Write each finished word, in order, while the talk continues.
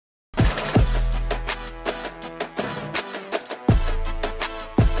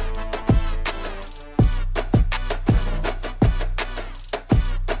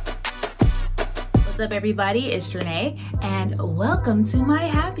up, everybody? It's Renee, and welcome to my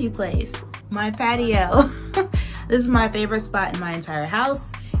happy place, my patio. This is my favorite spot in my entire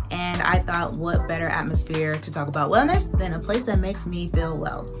house, and I thought what better atmosphere to talk about wellness than a place that makes me feel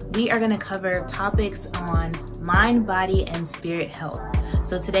well. We are going to cover topics on mind, body, and spirit health.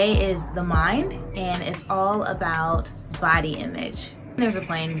 So today is the mind, and it's all about body image. There's a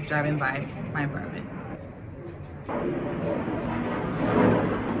plane driving by my apartment.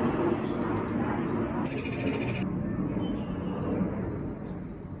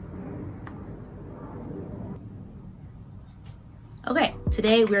 Okay,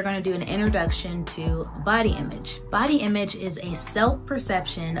 today we're going to do an introduction to body image. Body image is a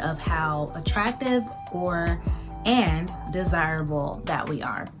self-perception of how attractive and desirable that we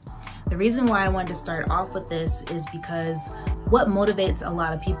are. The reason why I wanted to start off with this is because what motivates a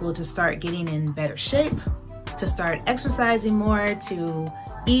lot of people to start getting in better shape, to start exercising more, to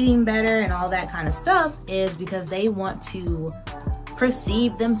eating better and all that kind of stuff is because they want to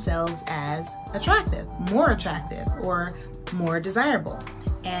perceive themselves as attractive, or more desirable.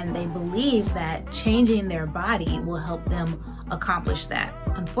 And they believe that changing their body will help them accomplish that.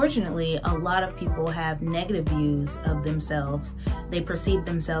 Unfortunately, a lot of people have negative views of themselves. They perceive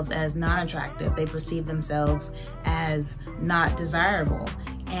themselves as non-attractive. They perceive themselves as not desirable.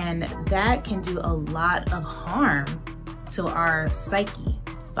 And that can do a lot of harm to our psyche.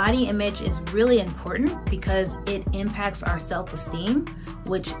 Body image is really important because it impacts our self-esteem,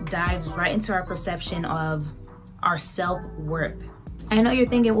 which dives right into our perception of our self-worth. I know you're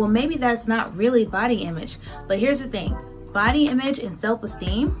thinking, well, maybe that's not really body image, but here's the thing. Body image and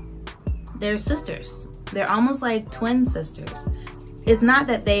self-esteem, they're sisters. They're almost like twin sisters. It's not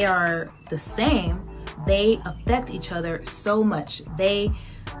that they are the same, they affect each other so much. They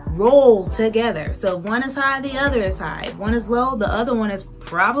roll together. So if one is high, the other is high. If one is low, the other one is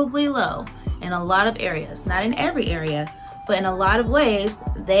probably low in a lot of areas. Not in every area, but in a lot of ways,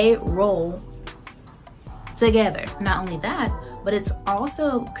 they roll together. Not only that, but it's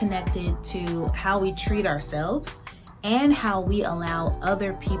also connected to how we treat ourselves and how we allow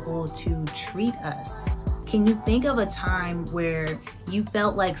other people to treat us. Can you think of a time where you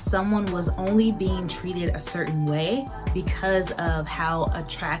felt like someone was only being treated a certain way because of how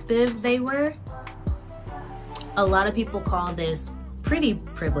attractive they were? A lot of people call this pretty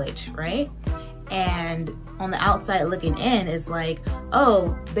privilege, right? And on the outside looking in, it's like,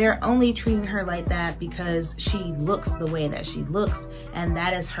 oh, they're only treating her like that because she looks the way that she looks, and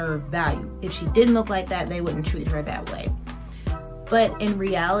that is her value. If she didn't look like that, they wouldn't treat her that way. But in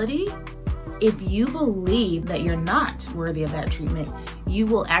reality, if you believe that you're not worthy of that treatment, you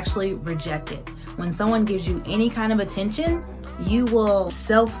will actually reject it. When someone gives you any kind of attention, you will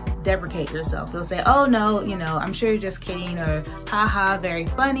self-deprecate yourself. You'll say, oh no, I'm sure you're just kidding, or haha, very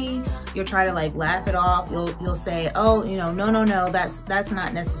funny. You'll try to like laugh it off. You'll say, oh, no, that's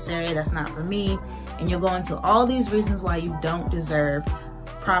not necessary, that's not for me. And you'll go into all these reasons why you don't deserve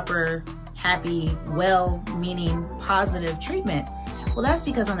proper, happy, well-meaning, positive treatment. Well, that's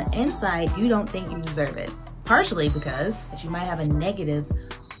because on the inside, you don't think you deserve it. Partially because you might have a negative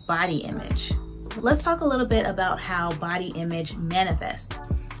body image. Let's talk a little bit about how body image manifests.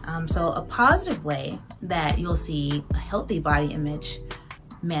 So a positive way that you'll see a healthy body image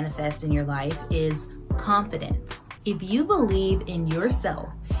manifest in your life is confidence. If you believe in yourself,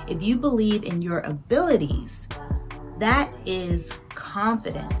 if you believe in your abilities, that is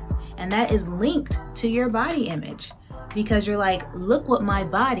confidence. And that is linked to your body image. Because you're like, look what my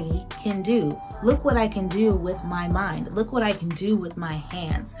body can do. Look what I can do with my mind. Look what I can do with my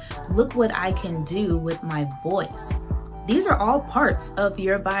hands. Look what I can do with my voice. These are all parts of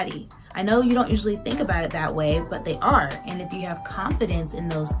your body. I know you don't usually think about it that way, but they are. And if you have confidence in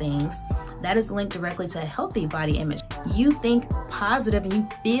those things, that is linked directly to a healthy body image. You think positive and you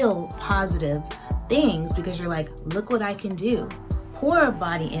feel positive things because you're like, look what I can do. Poor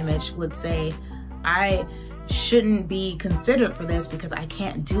body image would say, I shouldn't be considered for this because I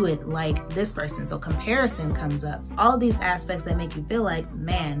can't do it like this person. So comparison comes up. All these aspects that make you feel like,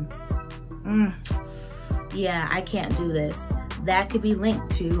 man, yeah, I can't do this. That could be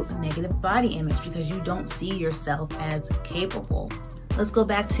linked to a negative body image because you don't see yourself as capable. Let's go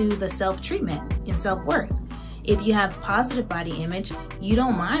back to the self-treatment and self-worth. If you have positive body image, you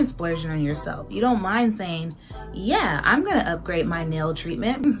don't mind splurging on yourself. You don't mind saying, yeah, I'm gonna upgrade my nail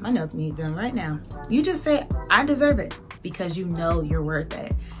treatment. My nails need done right now. You just say, I deserve it because you know you're worth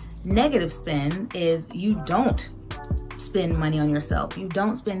it. Negative spin is you don't spend money on yourself. You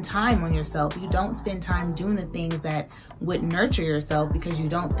don't spend time on yourself. You don't spend time doing the things that would nurture yourself because you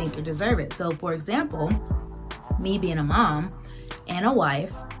don't think you deserve it. So for example, me being a mom and a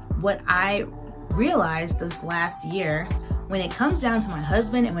wife, what I realized this last year, when it comes down to my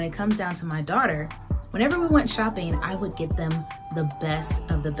husband and when it comes down to my daughter, whenever we went shopping, I would get them the best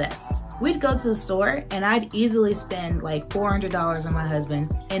of the best. We'd go to the store and I'd easily spend like $400 on my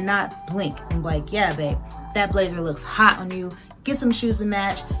husband and not blink and be like, yeah, babe, that blazer looks hot on you. Get some shoes to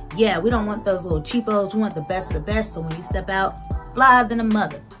match. Yeah, we don't want those little cheapos. We want the best of the best. So when you step out, fly than a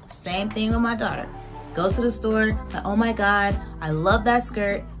mother. Same thing with my daughter. Go to the store, like, oh my God, I love that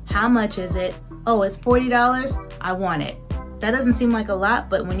skirt. How much is it? Oh, it's $40. I want it. That doesn't seem like a lot,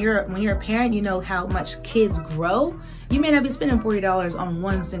 but when you're a parent, you know how much kids grow. You may not be spending $40 on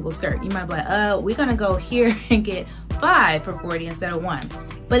one single skirt. You might be like, we're gonna go here and get 5 for $40 instead of 1.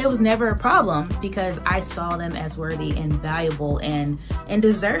 But it was never a problem because I saw them as worthy and valuable and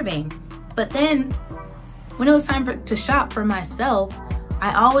deserving. But then when it was time to shop for myself,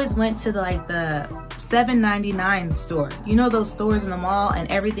 I always went to the $7.99 store. You know those stores in the mall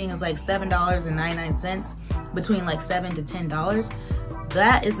and everything is like $7.99, between like $7 to $10.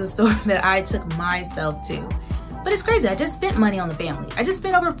 That is the store that I took myself to. But it's crazy, I just spent money on the family. I just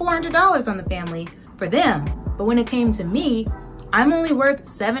spent over $400 on the family for them. But when it came to me, I'm only worth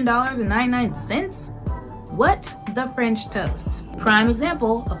 $7.99? What the French toast? Prime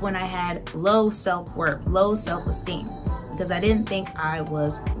example of when I had low self-worth, low self-esteem, because I didn't think I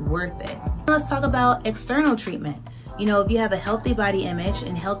was worth it. Let's talk about external treatment. You know, if you have a healthy body image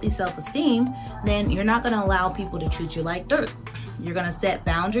and healthy self-esteem, then you're not gonna allow people to treat you like dirt. You're gonna set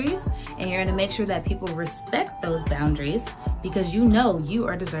boundaries and you're gonna make sure that people respect those boundaries because you know you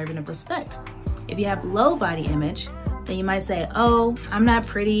are deserving of respect. If you have low body image, then you might say, oh, I'm not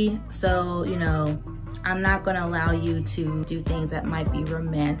pretty, so, you know, I'm not gonna allow you to do things that might be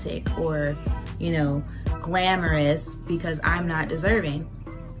romantic or, you know, glamorous because I'm not deserving.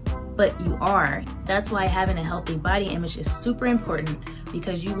 But you are. That's why having a healthy body image is super important,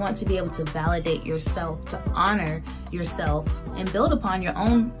 because you want to be able to validate yourself, to honor yourself, and build upon your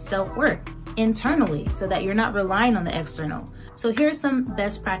own self-worth internally so that you're not relying on the external. So here are some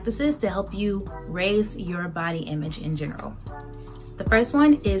best practices to help you raise your body image in general. The first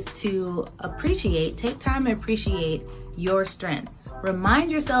one is to take time to appreciate your strengths.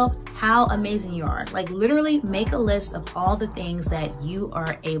 Remind yourself how amazing you are. Like literally make a list of all the things that you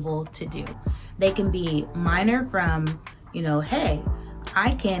are able to do. They can be minor from, you know, hey,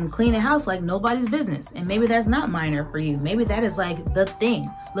 I can clean a house like nobody's business. And maybe that's not minor for you. Maybe that is like the thing.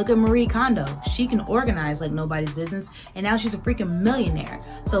 Look at Marie Kondo. She can organize like nobody's business and now she's a freaking millionaire.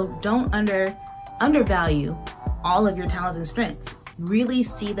 So don't undervalue all of your talents and strengths. Really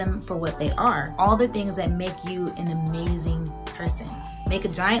see them for what they are. All the things that make you an amazing person. Make a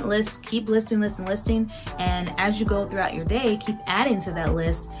giant list, keep listing, and as you go throughout your day, keep adding to that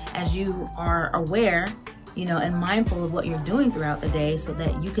list as you are aware, you know, and mindful of what you're doing throughout the day so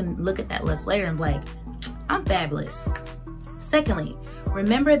that you can look at that list later and be like, I'm fabulous. Secondly,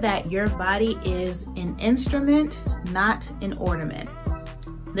 remember that your body is an instrument, not an ornament.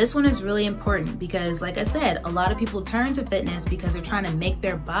 This one is really important because, like I said, a lot of people turn to fitness because they're trying to make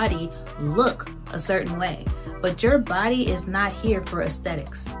their body look a certain way. But your body is not here for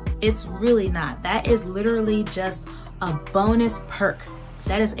aesthetics. It's really not. That is literally just a bonus perk.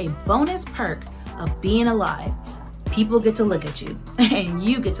 That is a bonus perk of being alive. People get to look at you and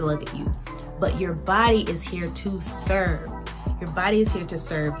you get to look at you. But your body is here to serve. Your body is here to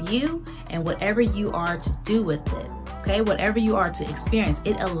serve you and whatever you are to do with it. Okay, whatever you are to experience,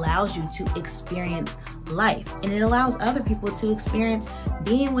 it allows you to experience life and it allows other people to experience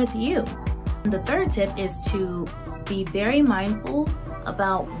being with you. And the third tip is to be very mindful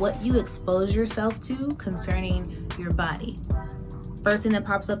about what you expose yourself to concerning your body. First thing that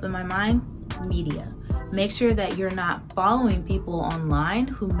pops up in my mind, media. Make sure that you're not following people online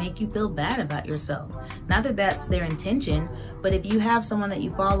who make you feel bad about yourself. Not that that's their intention, but if you have someone that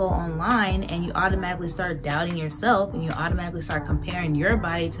you follow online and you automatically start doubting yourself and you automatically start comparing your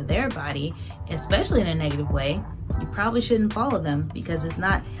body to their body, especially in a negative way, you probably shouldn't follow them because it's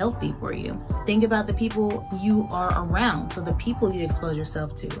not healthy for you. Think about the people you are around, so the people you expose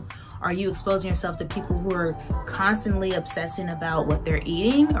yourself to. Are you exposing yourself to people who are constantly obsessing about what they're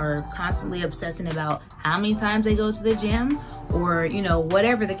eating or constantly obsessing about how many times they go to the gym or, you know,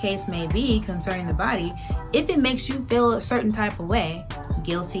 whatever the case may be concerning the body? If it makes you feel a certain type of way,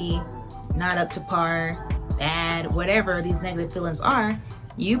 guilty, not up to par, bad, whatever these negative feelings are,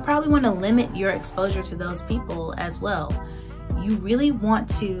 you probably want to limit your exposure to those people as well. You really want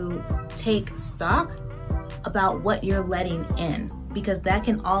to take stock about what you're letting in, because that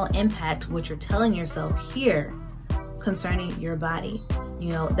can all impact what you're telling yourself here concerning your body. You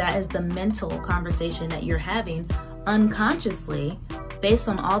know, that is the mental conversation that you're having unconsciously based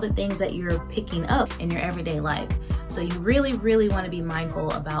on all the things that you're picking up in your everyday life. So you really, really want to be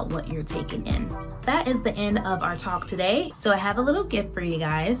mindful about what you're taking in. That is the end of our talk today. So I have a little gift for you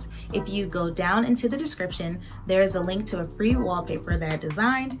guys. If you go down into the description, there is a link to a free wallpaper that I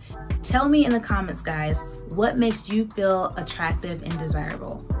designed. Tell me in the comments, guys, what makes you feel attractive and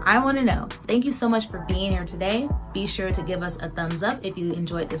desirable? I want to know. Thank you so much for being here today. Be sure to give us a thumbs up if you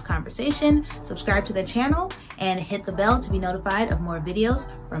enjoyed this conversation, subscribe to the channel, and hit the bell to be notified of more videos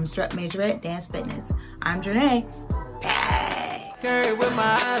from Strut Majorette Dance Fitness. I'm Janae. Carry with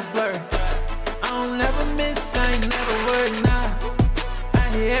my eyes blurred. I don't never miss, I ain't never worried now.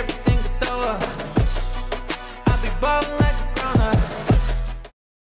 I hear everything you throw up. I be ballin'